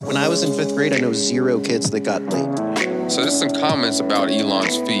When I was in 5th grade, I know 0 kids that got laid. So there's some comments about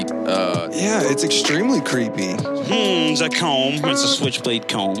Elon's feet. Yeah, it's extremely creepy. It's a comb. It's a switchblade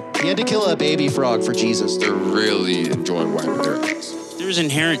comb. He had to kill a baby frog for Jesus. They're really enjoying wiping their ass. There's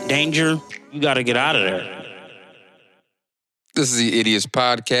inherent danger. You got to get out of there. This is the Idiots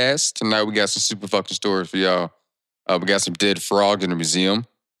Podcast. Tonight we got some super fucking stories for y'all. We got some dead frogs in the museum.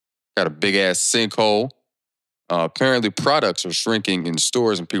 Got a big ass sinkhole. Apparently products are shrinking in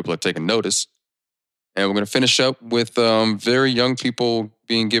stores and people are taking notice. And we're going to finish up with very young people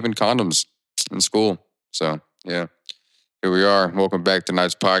being given condoms in school. So, yeah, here we are. Welcome back to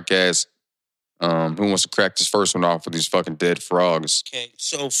tonight's podcast. Who wants to crack this first one off with these fucking dead frogs? Okay,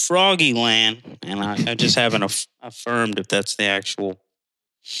 so Froggy Land, and I just haven't affirmed if that's the actual.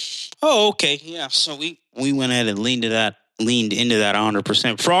 Oh, okay, yeah. So we went ahead and leaned into that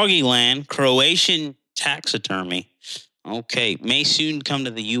 100%. Froggy Land, Croatian taxidermy. Okay, may soon come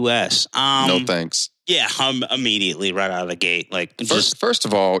to the U.S. No thanks. Yeah, immediately right out of the gate. Like first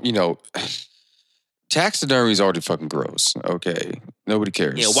of all, you know, taxidermy is already fucking gross. Okay, nobody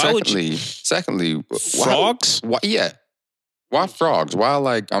cares. Yeah, why Secondly, frogs? Why, yeah, why frogs?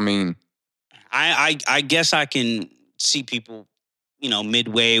 Why I guess I can see people,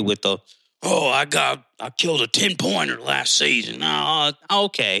 midway with the I killed a 10-pointer last season.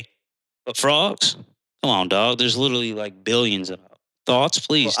 Okay, but frogs? Come on, dog. There's literally like billions of thoughts.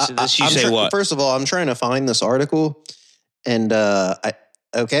 Please, what? First of all, I'm trying to find this article, and I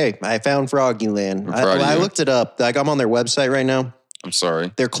found Froggy Land. I looked it up. Like, I'm on their website right now. I'm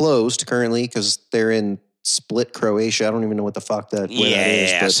sorry. They're closed currently because they're in Split, Croatia. I don't even know what the fuck that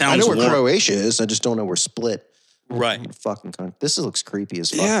is. But I know where Croatia is. I just don't know where Split. Right. Fucking cunt. This looks creepy as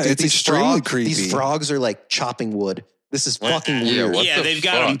fuck. Yeah, dude, it's extremely creepy. These frogs are like chopping wood. This is fucking weird. Yeah, they've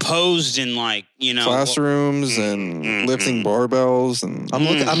got them posed in classrooms and lifting barbells. And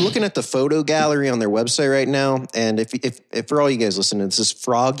I'm looking at the photo gallery on their website right now, and if for all you guys listening, this is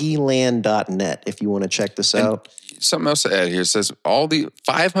froggyland.net if you want to check this out. Something else to add here. It says all the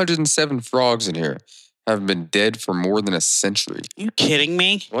 507 frogs in here have been dead for more than a century. You kidding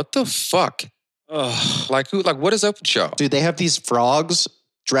me? What the fuck? Ugh. What is up with y'all? Dude, they have these frogs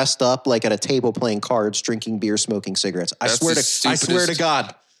dressed up like at a table playing cards, drinking beer, smoking cigarettes. I swear to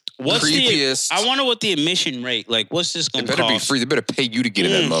God. What's I wonder what the admission rate, what's this going to cost? It better be free. They better pay you to get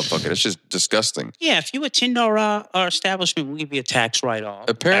in that motherfucker. That's just disgusting. Yeah, if you attend our establishment, we'll give you a tax write-off.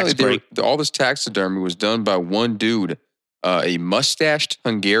 Apparently, all this taxidermy was done by one dude, a mustached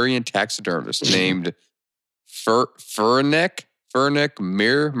Hungarian taxidermist named Furnek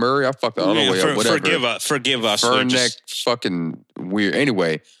Murray. I don't know whatever. Forgive us. Furnek fucking weird.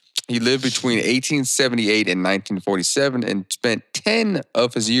 Anyway, he lived between 1878 and 1947 and spent 10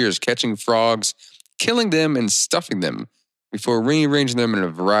 of his years catching frogs, killing them, and stuffing them before rearranging them in a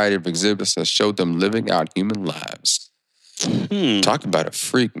variety of exhibits that showed them living out human lives. Talk about a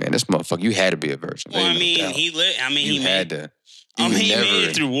freak, man. This motherfucker, you had to be a virgin. Well, he made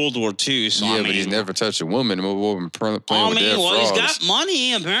it through World War II. So yeah, but he's never touched a woman. Playing with dead frogs. He's got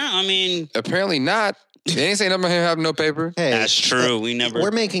money, apparently. Apparently not. They ain't saying nothing about him having no paper. Hey, that's true. We're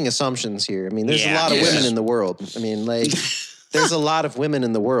making assumptions here. There's a lot of women in the world. There's a lot of women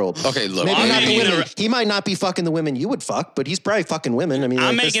in the world. Okay, look. Maybe not the women. He might not be fucking the women you would fuck, but he's probably fucking women.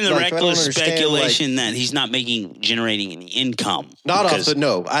 I'm making the reckless speculation that he's not generating any income.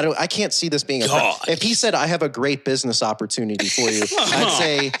 I can't see this being if he said, I have a great business opportunity for you, I'd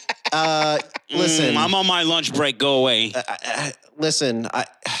say, listen. I'm on my lunch break. Go away. Listen,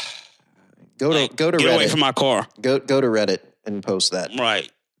 go to Get Reddit. away from my car. Go to Reddit and post that.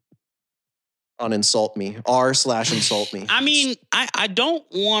 Right. On Insult Me, r/insult me. I don't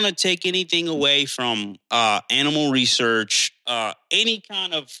want to take anything away from animal research, any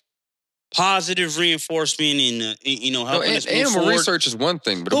kind of positive reinforcement in helping us move animal forward. Research is one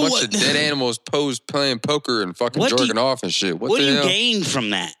thing, but a bunch of dead animals posed playing poker and fucking jerking off and shit. What do the hell? you gain from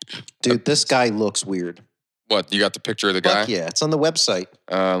that? Dude, this guy looks weird. What, you got the picture of the guy? Fuck yeah, it's on the website.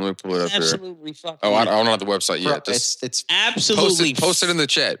 Let me pull it up absolutely here. I don't have the website yet. It's absolutely post it in the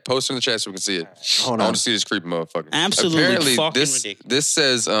chat. Post it in the chat so we can see it. Hold on. I want to see this creepy motherfucker. Absolutely. Apparently, fucking this ridiculous. this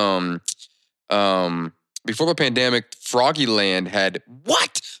says before the pandemic, Froggy Land had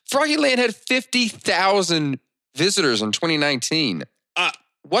 50,000 visitors in 2019.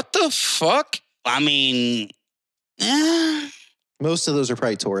 What the fuck? Most of those are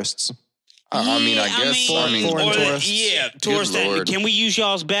probably tourists. Foreign tourists. Yeah, tourists. Can we use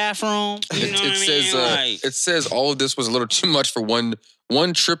y'all's bathroom? It says all of this was a little too much for one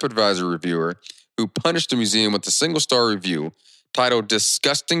TripAdvisor reviewer who punished the museum with a single-star review. titled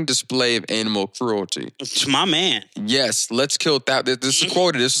 "Disgusting Display of Animal Cruelty." It's my man. Yes, let's kill this is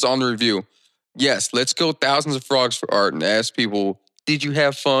quoted. This is on the review. Yes, let's kill thousands of frogs for art and ask people, did you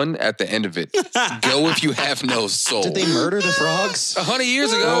have fun at the end of it? Go if you have no soul. Did they murder the frogs? 100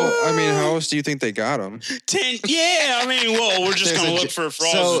 years ago. Well, I mean, how else do you think they got them? 10. Yeah, I mean, well, we're just going to look for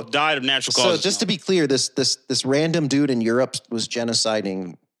frogs that died of natural causes. So just to be clear, this random dude in Europe was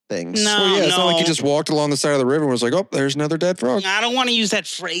genociding things. No, well, yeah, it's not like he just walked along the side of the river and was like, oh, there's another dead frog. I don't want to use that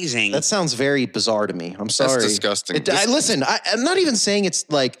phrasing. That sounds very bizarre to me. I'm sorry. That's disgusting. Listen, I'm not even saying it's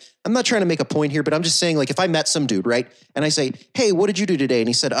like, I'm not trying to make a point here, but I'm just saying, like, if I met some dude, right, and I say, hey, what did you do today? And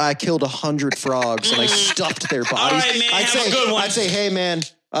he said, I killed 100 frogs and I stuffed their bodies. All right, man, have a good one. I'd say, hey, man,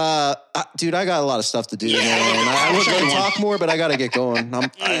 dude, I got a lot of stuff to do. Man. I wish I could talk more, but I got to get going.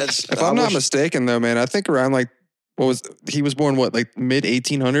 If I'm not mistaken, though, man, I think around like, he was born, like mid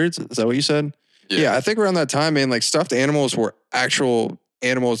 1800s? Is that what you said? Yeah, I think around that time, man, like stuffed animals were actual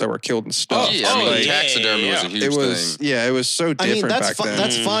animals that were killed and stuffed. Taxidermy was a huge thing. Yeah, it was so different back then.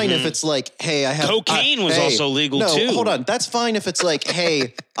 That's fine if it's like, hey, I have... Cocaine was also legal too. No, hold on. That's fine if it's like,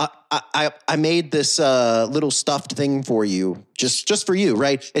 hey, I made this little stuffed thing for you, just for you,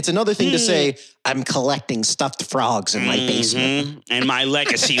 right? It's another thing to say, I'm collecting stuffed frogs in my basement. And my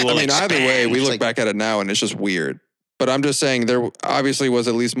legacy will expand. Either way, we look back at it now and it's just weird. But I'm just saying there obviously was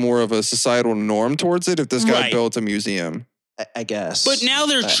at least more of a societal norm towards it if this guy built a museum. I guess. But now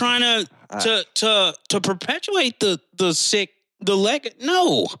they're trying to perpetuate the legacy.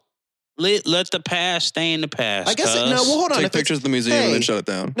 No. Let the past stay in the past. I guess no. Well, hold on. Take pictures of the museum and then shut it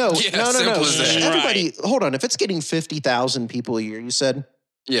down. No, yeah, no. Everybody, right. Hold on. If it's getting 50,000 people a year, you said,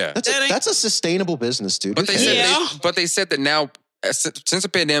 yeah, that's a sustainable business, dude. But they said that now, since the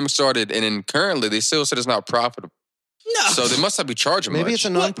pandemic started, and then currently they still said it's not profitable. No, so they must not be charging. Maybe much. It's a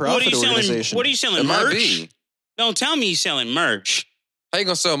non-profit organization. What are you selling? It merch? Might be. Don't tell me you're selling merch. How you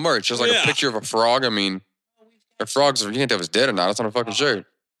gonna sell merch? Just like a picture of a frog. I mean, a frog's, you can't tell if it's dead or not. It's on a fucking shirt.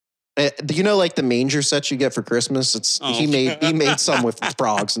 You know, like the manger sets you get for Christmas. He made some with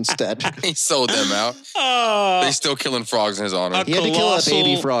frogs instead. He sold them out. They still killing frogs in his honor. He had to kill a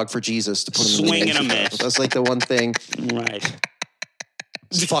baby frog for Jesus to put him in the manger. That's like the one thing. Right.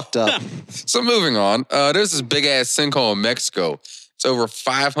 It's fucked up. So moving on, there's this big ass sinkhole in Mexico. It's over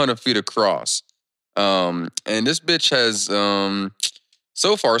 500 feet across. And this bitch has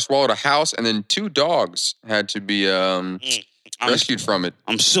so far swallowed a house, and then 2 dogs had to be rescued from it.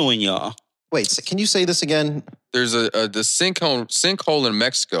 I'm suing y'all. Wait, so can you say this again? There's the sinkhole in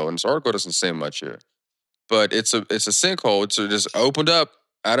Mexico, and this article doesn't say much here, but it's a sinkhole. It's just opened up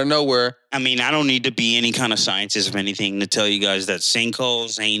out of nowhere. I mean, I don't need to be any kind of scientist of anything to tell you guys that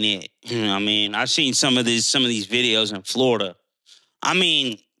sinkholes ain't it. I mean, I've seen some of these videos in Florida. I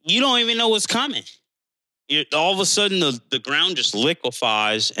mean, you don't even know what's coming. All of a sudden, the ground just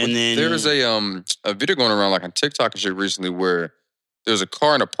liquefies, and then there's a video going around like on TikTok and shit recently where there's a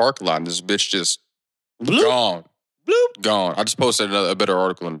car in a parking lot and this bitch just gone. I just posted a better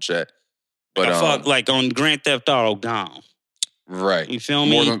article in the chat. But like on Grand Theft Auto, gone. Right. You feel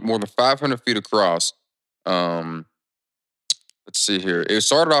me? More than 500 feet across. Let's see here. It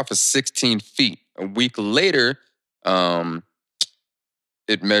started off as 16 feet. A week later,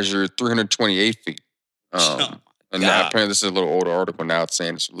 it measured 328 feet. And now apparently this is a little older article. Now it's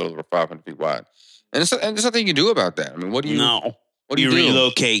saying it's a little over 500 feet wide. And there's nothing you can do about that. I mean, what do you do?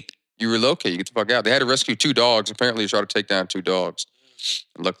 Relocate. You relocate. You get the fuck out. They had to rescue 2 dogs. Apparently, they tried to take down 2 dogs.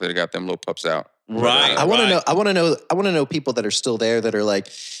 And luckily, they got them little pups out. Right. I want to know people that are still there that are like,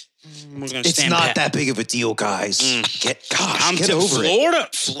 it's not that big of a deal, guys. Get over Florida.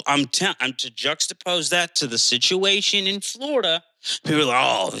 I'm to juxtapose that to the situation in Florida. People are like,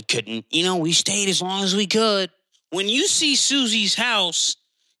 oh, we couldn't. We stayed as long as we could. When you see Susie's house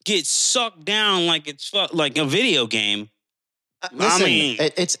get sucked down like it's like a video game. Listen, I mean,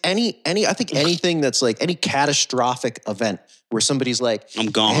 it's I think anything that's like any catastrophic event where somebody's like, I'm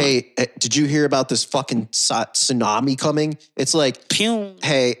gone. Hey, did you hear about this fucking tsunami coming? It's like, pew.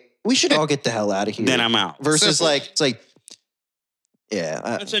 Hey, we should all get the hell out of here. Then I'm out. Versus like, it's like,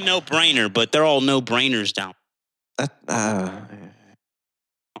 yeah. It's a no-brainer, but they're all no-brainers down.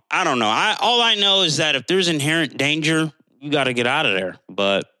 I don't know. All I know is that if there's inherent danger, you got to get out of there.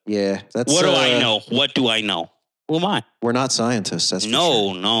 But yeah, that's what do I know? What do I know? Who am I? We're not scientists. That's no.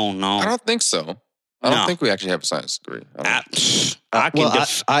 I don't think so. I don't think we actually have a science degree.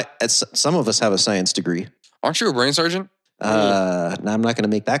 Some of us have a science degree. Aren't you a brain surgeon? No, I'm not going to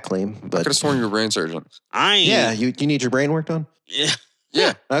make that claim. But I could have sworn you're a brain surgeon. Yeah, you need your brain worked on?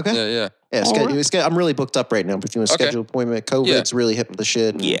 Yeah. Okay. Yeah, I'm really booked up right now. If you want to schedule an appointment, COVID's really hitting the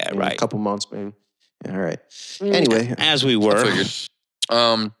shit. In a couple months, maybe. All right. Anyway, as we were. I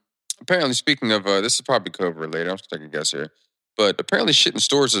figured. Apparently, speaking of, this is probably COVID related. I'm just taking a guess here. But apparently shit in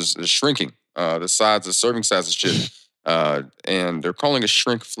stores is shrinking. The serving size is shit. And they're calling it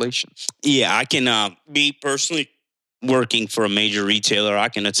shrinkflation. Yeah, I can be personally working for a major retailer. I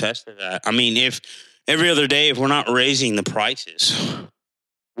can attest to that. I mean, if every other day, if we're not raising the prices.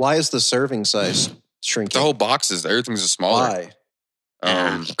 why is the serving size shrinking? The whole boxes, everything's smaller.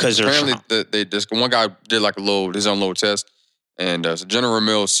 Why? Because apparently they just one guy did like his own little test, and so General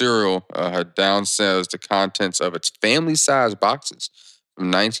Mills cereal had downsized the contents of its family size boxes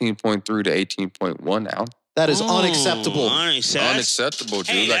from 19.3 to 18.1 ounce. That is unacceptable. Unacceptable, dude.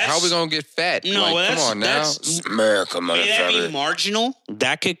 Hey, like, how are we gonna get fat? No, like, come on now. America, motherfucker. That be marginal.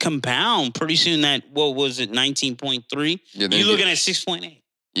 That could compound pretty soon. What was it? 19.3. Yeah, you're looking at 6.8.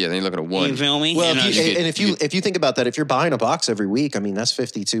 Yeah, then you're looking at 1. You feel me? Well, if you think about that, if you're buying a box every week, I mean that's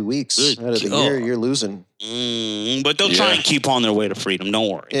 52 weeks out of the year. You're losing. But they'll try and keep on their way to freedom. Don't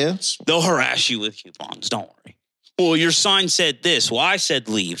worry. Yeah, they'll harass you with coupons. Don't worry. Well, your sign said this. Well, I said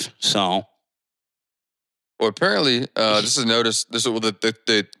leave. So. Well, apparently, this is noticed.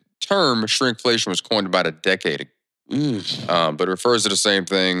 The term shrinkflation was coined about a decade ago, but it refers to the same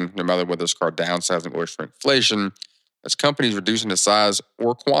thing, no matter whether it's called downsizing or shrinkflation, as companies reducing the size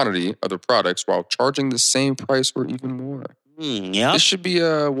or quantity of their products while charging the same price or even more. Yeah, this should be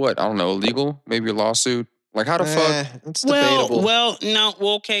illegal, maybe a lawsuit. Like, how the fuck? It's debatable.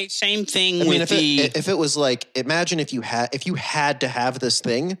 Okay, same thing. I mean, if it was like, imagine if you had to have this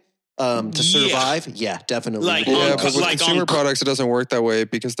thing. To survive, definitely. But with consumer products, it doesn't work that way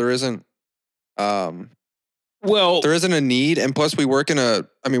because there isn't. There isn't a need, and plus, we live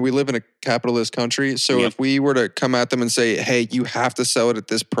in a capitalist country. So if we were to come at them and say, "Hey, you have to sell it at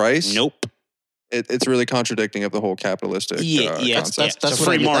this price," nope, it's really contradicting of the whole capitalistic. That's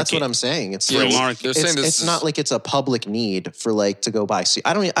what I'm saying. It's free market. It's not like it's a public need for to go buy.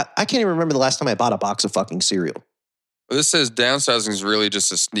 I can't even remember the last time I bought a box of fucking cereal. Well, this says downsizing is really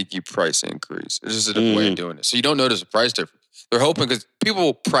just a sneaky price increase. It's just a different way of doing it. So you don't notice a price difference. They're hoping because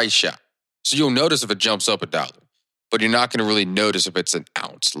people price shop. So you'll notice if it jumps up $1, but you're not going to really notice if it's an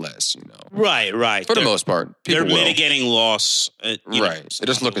ounce less, Right. For the most part. They're mitigating loss. Right. It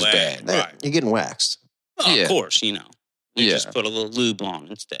doesn't look as bad. Right. You're getting waxed. Of course, You just put a little lube on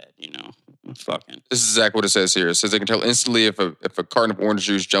instead, Fucking. This is exactly what it says here. It says they can tell instantly if a carton of orange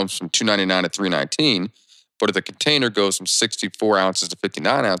juice jumps from $2.99 to $3.19. But if the container goes from 64 ounces to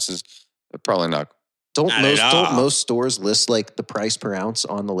 59 ounces, they're probably not. Don't most stores list the price per ounce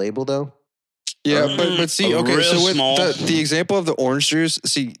on the label though? Yeah, but see, okay, so with the example of the orange juice,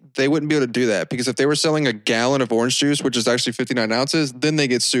 see, they wouldn't be able to do that because if they were selling a gallon of orange juice, which is actually 59 ounces, then they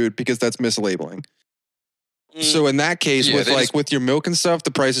get sued because that's mislabeling. So in that case, with your milk and stuff, the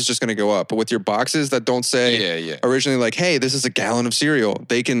price is just going to go up. But with your boxes that don't say originally hey, this is a gallon of cereal,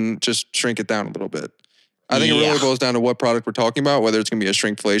 they can just shrink it down a little bit. I think it really boils down to what product we're talking about, whether it's going to be a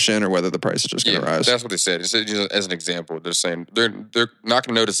shrinkflation or whether the price is just going to rise. That's what they said. It said, as an example, they're saying they're not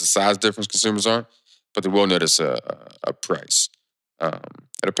going to notice the size difference consumers aren't, but they will notice a price. And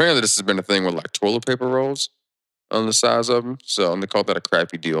apparently this has been a thing with toilet paper rolls on the size of them. So they call that a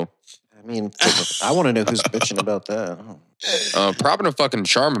crappy deal. I mean, I want to know who's bitching about that. Probably the fucking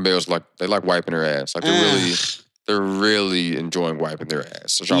Charmin Bears, they like wiping their ass. They're really enjoying wiping their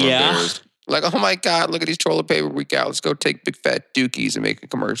ass. So Charmin Bears. Oh my God, look at these toilet paper we got. Let's go take big fat dookies and make a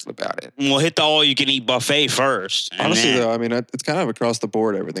commercial about it. We'll hit the all-you-can-eat buffet first. Honestly, though, I mean, it's kind of across the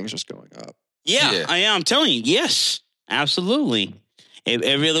board. Everything's just going up. Yeah. I'm telling you, yes, absolutely.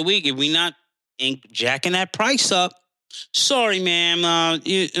 Every other week, if we not jacking that price up, sorry, ma'am. I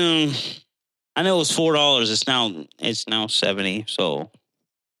know it was $4. It's now $70. So,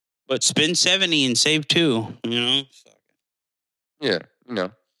 but spend $70 and save $2. Yeah,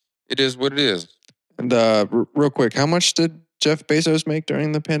 It is what it is. And real quick, how much did Jeff Bezos make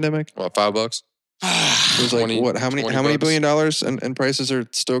during the pandemic? Well, $5. It was what? How many $1 billion and prices are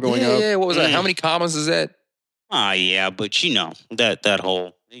still going up? Yeah, what was that? How many commas is that? Yeah, but that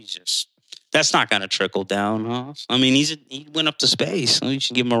whole that's not going to trickle down. Huh? I mean, he went up to space. We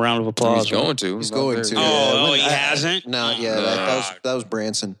should give him a round of applause. He's going to. He's going to. Oh, he hasn't? No, that was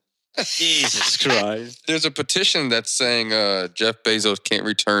Branson. Jesus Christ. There's a petition that's saying Jeff Bezos can't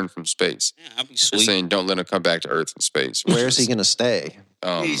return from space. Yeah, that'd be sweet. They're saying don't let him come back to Earth in space. Where's he going to stay?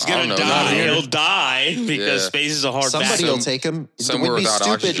 He's going to die. He'll die because space is a hard Somebody will take him. Somewhere without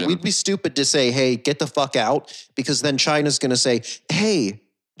oxygen. We'd be stupid to say, hey, get the fuck out, because then China's going to say, hey,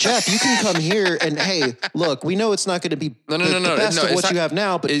 Jeff, you can come here and hey, look, we know it's not going to be the best of what you have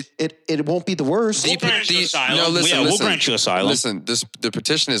now, but it won't be the worst. We'll grant you asylum. No, listen, we'll grant you asylum. Listen, the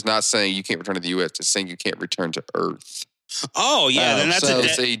petition is not saying you can't return to the U.S. It's saying you can't return to Earth. Oh yeah, then that's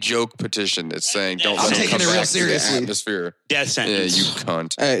it's a joke petition. It's saying don't let them come back to the atmosphere. Death sentence. Yeah, you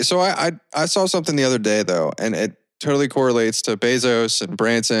cunt. Hey, so I saw something the other day though, and it totally correlates to Bezos and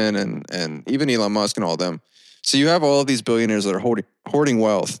Branson and even Elon Musk and all of them. So you have all of these billionaires that are hoarding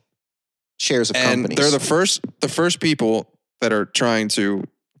wealth, shares of and companies. they're the first people that are trying to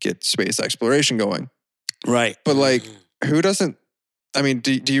get space exploration going. Right. But like, who doesn't? I mean,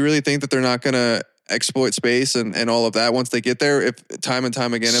 do you really think that they're not going to exploit space and all of that once they get there? If time and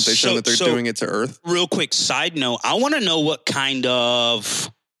time again, if they show that they're doing it to Earth. Real quick side note: I want to know what kind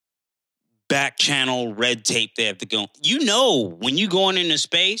of back channel red tape they have to go. You know, when you going into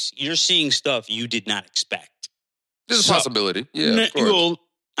space, you're seeing stuff you did not expect. There's a possibility. Yeah, of course.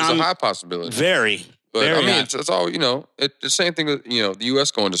 It's a high possibility. Very. But very I mean, it's all, the same thing with, the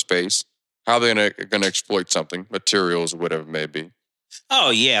U.S. going to space. How they're going to exploit something, materials or whatever it may be.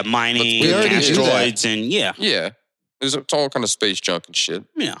 Oh, yeah. Mining, We already do asteroids, and yeah. Yeah. It's all kind of space junk and shit.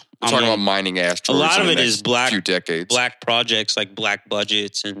 Yeah. We're talking about mining asteroids. A lot in of the it next is black, few decades. black projects, like black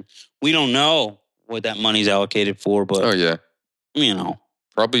budgets, and we don't know what that money's allocated for, but, Oh, yeah.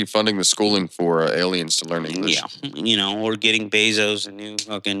 Probably funding the schooling for aliens to learn English. Yeah. Or getting Bezos a new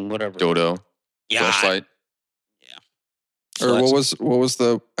fucking whatever. Dodo. Yeah. Flashlight. Or what was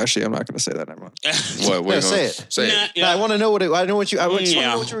the? Actually, I'm not going to say that. Never mind. What? Say it. Say it. No, I want to know what I know what you. I want to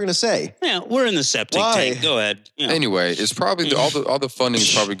know what you were going to say. Yeah, we're in the septic tank. Go ahead. Anyway, it's probably all the funding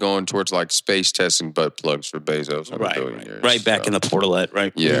is probably going towards like space testing butt plugs for Bezos and the billionaires. Right back in the portalette,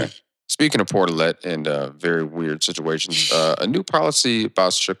 right? Yeah. Speaking of portalette and very weird situations, a new policy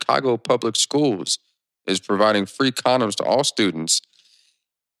about Chicago public schools is providing free condoms to all students.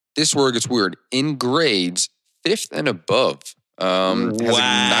 This word gets weird. In grades 5th and above. Has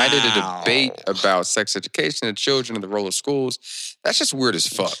ignited a debate about sex education and children and the role of schools. That's just weird as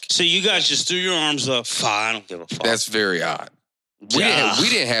fuck. So you guys just threw your arms up. I don't give a fuck. That's very odd. We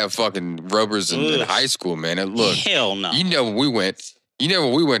didn't have fucking rubbers in high school, man. And look, hell no. When we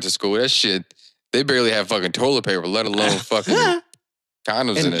went to school, that shit, they barely have fucking toilet paper, let alone fucking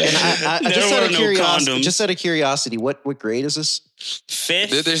condoms in it. Just out of curiosity, what grade is this?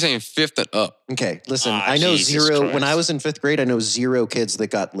 5th? They're saying 5th and up. Okay, listen, I know Jesus zero. Christ. When I was in 5th grade, I know 0 kids that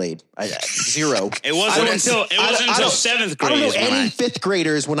got laid. Zero. It wasn't until 7th grade. I don't know any 5th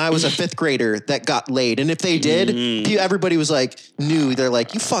graders when I was a 5th grader that got laid. And if they did, everybody was like, they're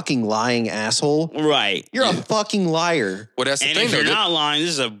like, you fucking lying asshole. Right. You're a fucking liar. Well, that's the And thing, if though. you're not lying,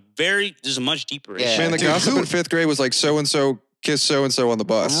 this is a much deeper issue. Man, the gossip in 5th grade was like so and so kissed so and so on the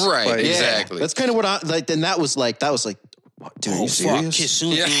bus. Right. Like, exactly. That's kind of what I like. Then that was like, dude, are you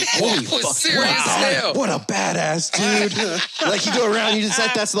serious? Fuck. Holy fuck. Serious hell. What a badass dude. Like you go around, you just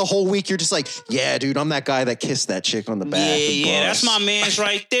like, that's the whole week. You're just like, yeah, dude, I'm that guy that kissed that chick on the back. Yeah, that's my man's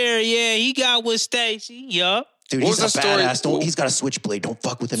right there. Yeah, he got with Stacy. Yup. Dude, he's a badass. He's got a switchblade. Don't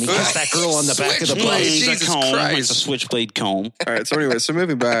fuck with him. He kissed that girl on the back of the bus. Jesus Christ. It's a switchblade comb. All right. So anyway,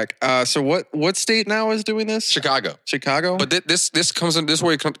 moving back. So what state now is doing this? Chicago. But this comes in this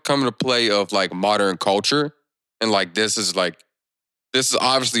way come into play of like modern culture, and like this is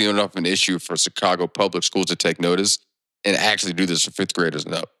obviously enough of an issue for Chicago public schools to take notice and actually do this for 5th graders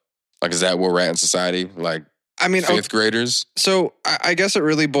and up. Like, is that where we're at in society? Like, I mean, 5th graders. So I guess it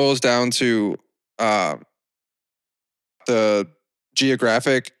really boils down to the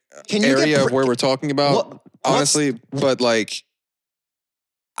geographic area of where we're talking about. Honestly, but like.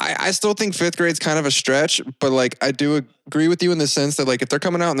 I still think 5th grade's kind of a stretch, but like I do agree with you in the sense that like if they're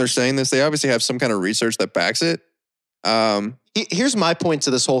coming out and they're saying this, they obviously have some kind of research that backs it. Here's my point to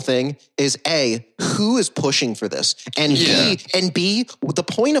this whole thing is A, who is pushing for this? And B, the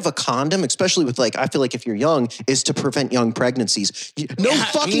point of a condom, especially with like, I feel like if you're young, is to prevent young pregnancies. No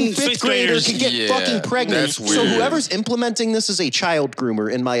fucking 5th grader can get fucking pregnant. So whoever's implementing this is a child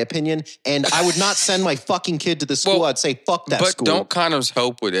groomer, in my opinion. And I would not send my fucking kid to the school. I'd say, fuck that school. But don't condoms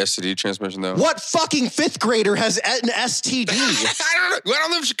help with STD transmission though? What fucking 5th grader has an STD? I don't know. I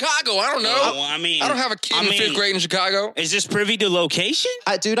don't live in Chicago. I don't know. I don't have a kid in 5th grade in Chicago. Is this privy to location?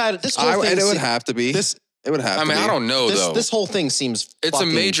 This whole thing. It would have to be. It would have to be. I don't know though. This whole thing seems. It's a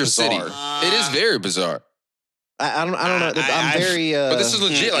major bizarre. city. It is very bizarre. I don't know. I'm very. But this is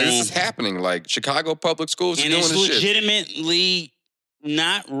legit. Like this is happening. Like Chicago public schools are and doing it's this shit. legitimately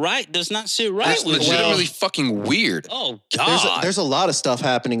not right. Does not sit right. It's legitimately fucking weird. Oh God. There's a lot of stuff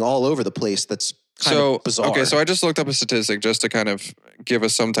happening all over the place that's kind of bizarre. Okay, so I just looked up a statistic just to kind of give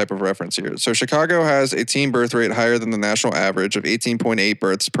us some type of reference here. So Chicago has a teen birth rate higher than the national average of 18.8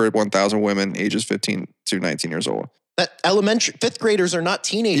 births per 1,000 women ages 15 to 19 years old. That elementary fifth graders are not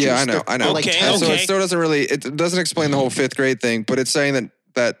teenagers. Yeah, I know. They're like 10. So it still doesn't really, it doesn't explain the whole fifth grade thing, but it's saying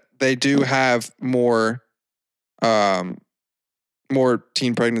that they do have more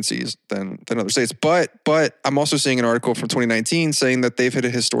teen pregnancies than other states. But I'm also seeing an article from 2019 saying that they've hit a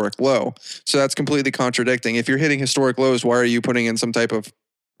historic low. So that's completely contradicting. If you're hitting historic lows, why are you putting in some type of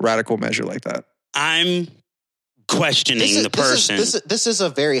radical measure like that? I'm questioning the person. This is a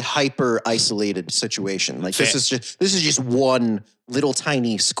very hyper isolated situation. Like this is just one little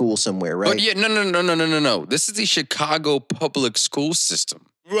tiny school somewhere, right? But yeah, no. This is the Chicago public school system.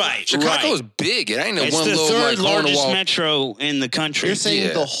 Right. Chicago's big. It ain't it's one the little third largest wall. metro in the country. You're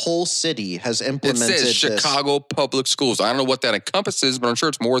saying the whole city has implemented It says Chicago public schools. I don't know what that encompasses, but I'm sure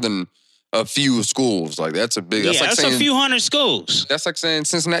it's more than a few schools. Like that's a big. That's like that's saying, a few hundred schools. That's like saying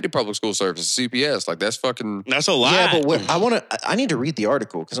Cincinnati Public School Service, CPS. Like that's fucking. That's a lot. Yeah, but I need to read the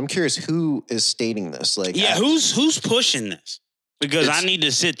article because I'm curious who is stating this. Like, who's pushing this? Because I need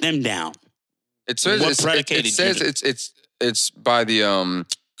to sit them down. It says it's by the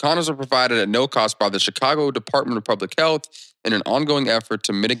condoms are provided at no cost by the Chicago Department of Public Health in an ongoing effort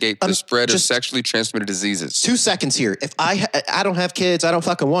to mitigate the spread of sexually transmitted diseases. 2 seconds here. If I don't have kids, I don't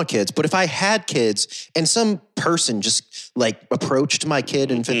fucking want kids. But if I had kids and some person just like approached my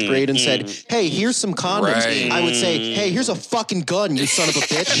kid in 5th grade and said, "Hey, here's some condoms," Right. I would say, "Hey, here's a fucking gun, you son of a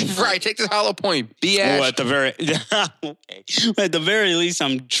bitch." Right, take this hollow point, bitch. Well, at the very at the very least,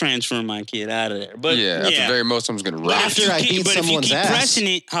 I'm transferring my kid out of there. But at the very most, someone's gonna But rock. after I beat but if you someone's keep ass. pressing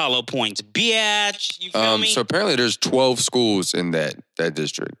it, hollow points, bitch. You feel me? So apparently, there's 12 schools in that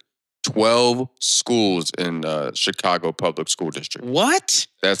district. 12 schools in Chicago Public School District. What?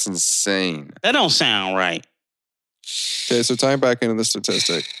 That's insane. That don't sound right. Okay, so tying back into the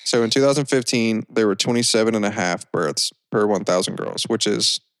statistic. So in 2015, there were 27.5 births per 1,000 girls, which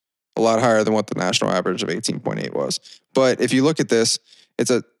is a lot higher than what the national average of 18.8 was. But if you look at this,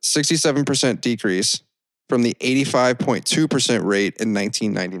 it's a 67% decrease from the 85.2% rate in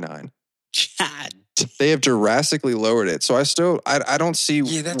 1999. God. They have drastically lowered it. So I don't see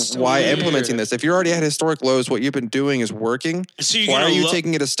why implementing this. If you already had historic lows, what you've been doing is working. So you're why are you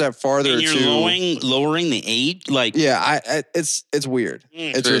taking it a step farther? And you're lowering the age, like it's weird.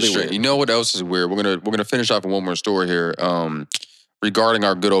 It's very really strange. weird. You know what else is weird? We're gonna finish off with one more story here regarding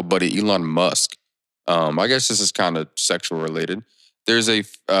our good old buddy Elon Musk. I guess this is kind of sexual related. There's a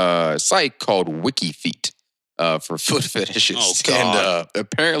site called WikiFeet for foot fetishes. Oh, God. And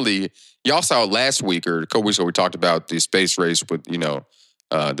apparently, y'all saw it last week or a couple weeks ago. We talked about the space race with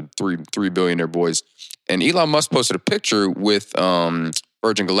the three billionaire boys, and Elon Musk posted a picture with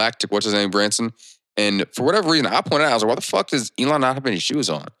Virgin Galactic. What's his name, Branson? And for whatever reason, I pointed out, I was like, "Why the fuck does Elon not have any shoes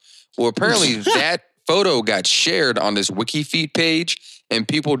on?" Well, apparently that photo got shared on this WikiFeet page, and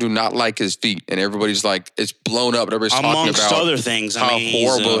people do not like his feet, and everybody's like, it's blown up. Everybody's talking about other things, how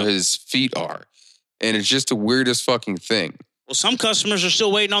horrible his feet are, and it's just the weirdest fucking thing. Well, some customers are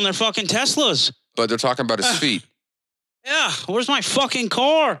still waiting on their fucking Teslas. But they're talking about his feet. Yeah, where's my fucking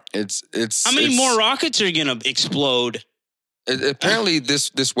car? It's. How many more rockets are gonna explode? Apparently, this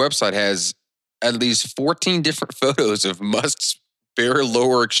website has at least 14 different photos of Musk's bare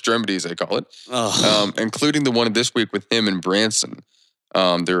lower extremities, they call it, including the one this week with him and Branson.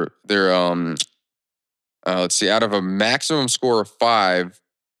 They're let's see, out of a maximum score of 5,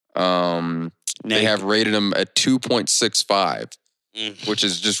 they have rated him at 2.65, which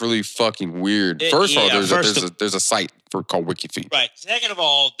is just really fucking weird. First of all, there's a site called WikiFeet. Right. Second of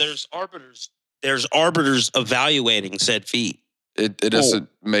all, there's arbiters. There's arbiters evaluating said feet. It doesn't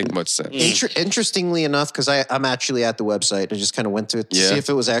make much sense. Interestingly enough, because I'm actually at the website, I just kind of went to it to see if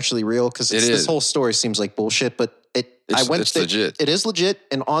it was actually real. Because this whole story seems like bullshit, but it's legit. It is legit,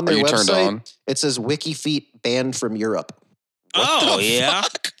 and on their website it says WikiFeet banned from Europe. Yeah.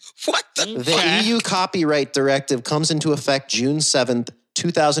 What the EU copyright directive comes into effect June 7th,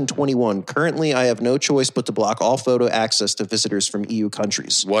 2021. Currently, I have no choice but to block all photo access to visitors from EU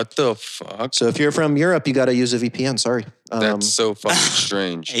countries. What the fuck? So if you're from Europe, you got to use a VPN. Sorry. That's so fucking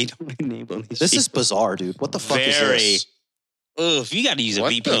strange. This is bizarre, dude. What the fuck is this? If you got to use a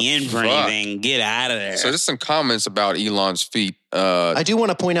VPN for anything, get out of there. So there's some comments about Elon's feet. I do want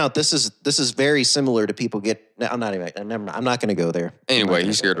to point out this is very similar to people get. I'm not going to go there. Anyway,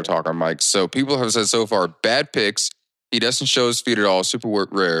 he's scared to talk on mic. So people have said so far, bad pics. He doesn't show his feet at all. Super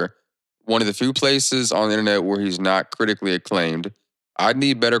rare. One of the few places on the internet where he's not critically acclaimed. I'd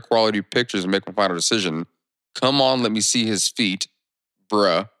need better quality pictures to make my final decision. Come on, let me see his feet,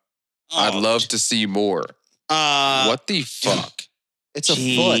 bruh. I'd love to see more. What the fuck? It's a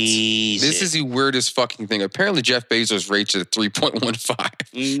foot. This is the weirdest fucking thing. Apparently, Jeff Bezos rates it at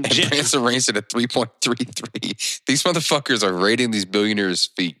 3.15 and Branson rates it at 3.33. These motherfuckers are rating these billionaires'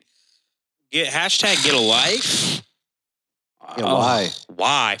 feet. Hashtag get a life? Yeah, why?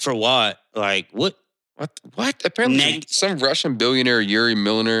 Why? For what? Like, what? What? Apparently, some Russian billionaire, Yuri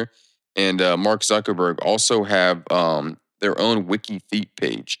Milner, and Mark Zuckerberg also have their own wiki feet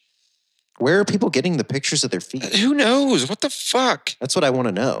page. Where are people getting the pictures of their feet? Who knows? What the fuck? That's what I want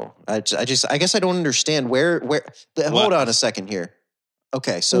to know. I guess I don't understand hold on a second here.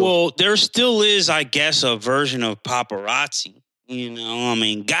 Okay, so. Well, there still is, I guess, a version of paparazzi. You know, I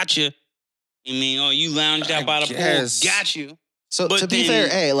mean, gotcha. I mean, you lounged out by the pool. Got you. So to be fair,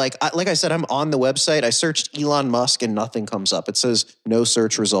 hey, like I said, I'm on the website. I searched Elon Musk and nothing comes up. It says no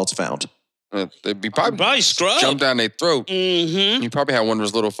search results found. They'd be probably scrubbed. Jump down their throat. Mm-hmm. You probably had one of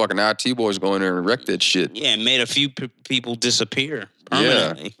those little fucking IT boys go in there and wreck that shit. Yeah, made a few people disappear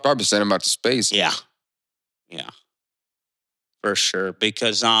permanently. Yeah, probably sent them out to space. Yeah, for sure.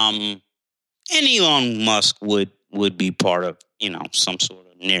 Because and Elon Musk would be part of some sort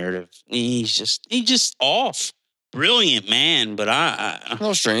of narrative. He's just off. Brilliant man, but a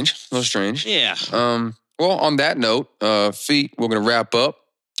little strange. Yeah. Well, on that note, feet, we're gonna wrap up.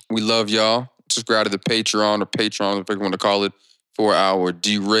 We love y'all. Subscribe to the Patreon or Patreon, if you want to call it, for our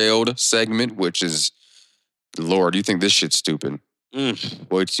Derailed segment, which is, Lord, you think this shit's stupid.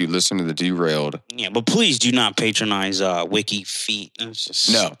 Wait till you listen to the Derailed. Yeah, but please do not patronize Wiki Feet.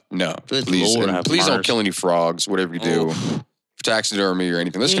 No. Good Please, Lord, please don't kill any frogs, whatever you do. For taxidermy or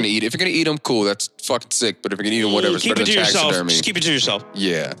anything. If you're going to eat them, cool. That's fucking sick. But if you're going to eat them, whatever. It's better than taxidermy. Just keep it to yourself.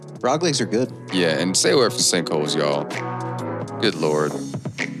 Yeah. Frog legs are good. Yeah, and stay away from sinkholes, y'all. Good Lord.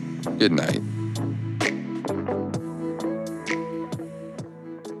 Good night.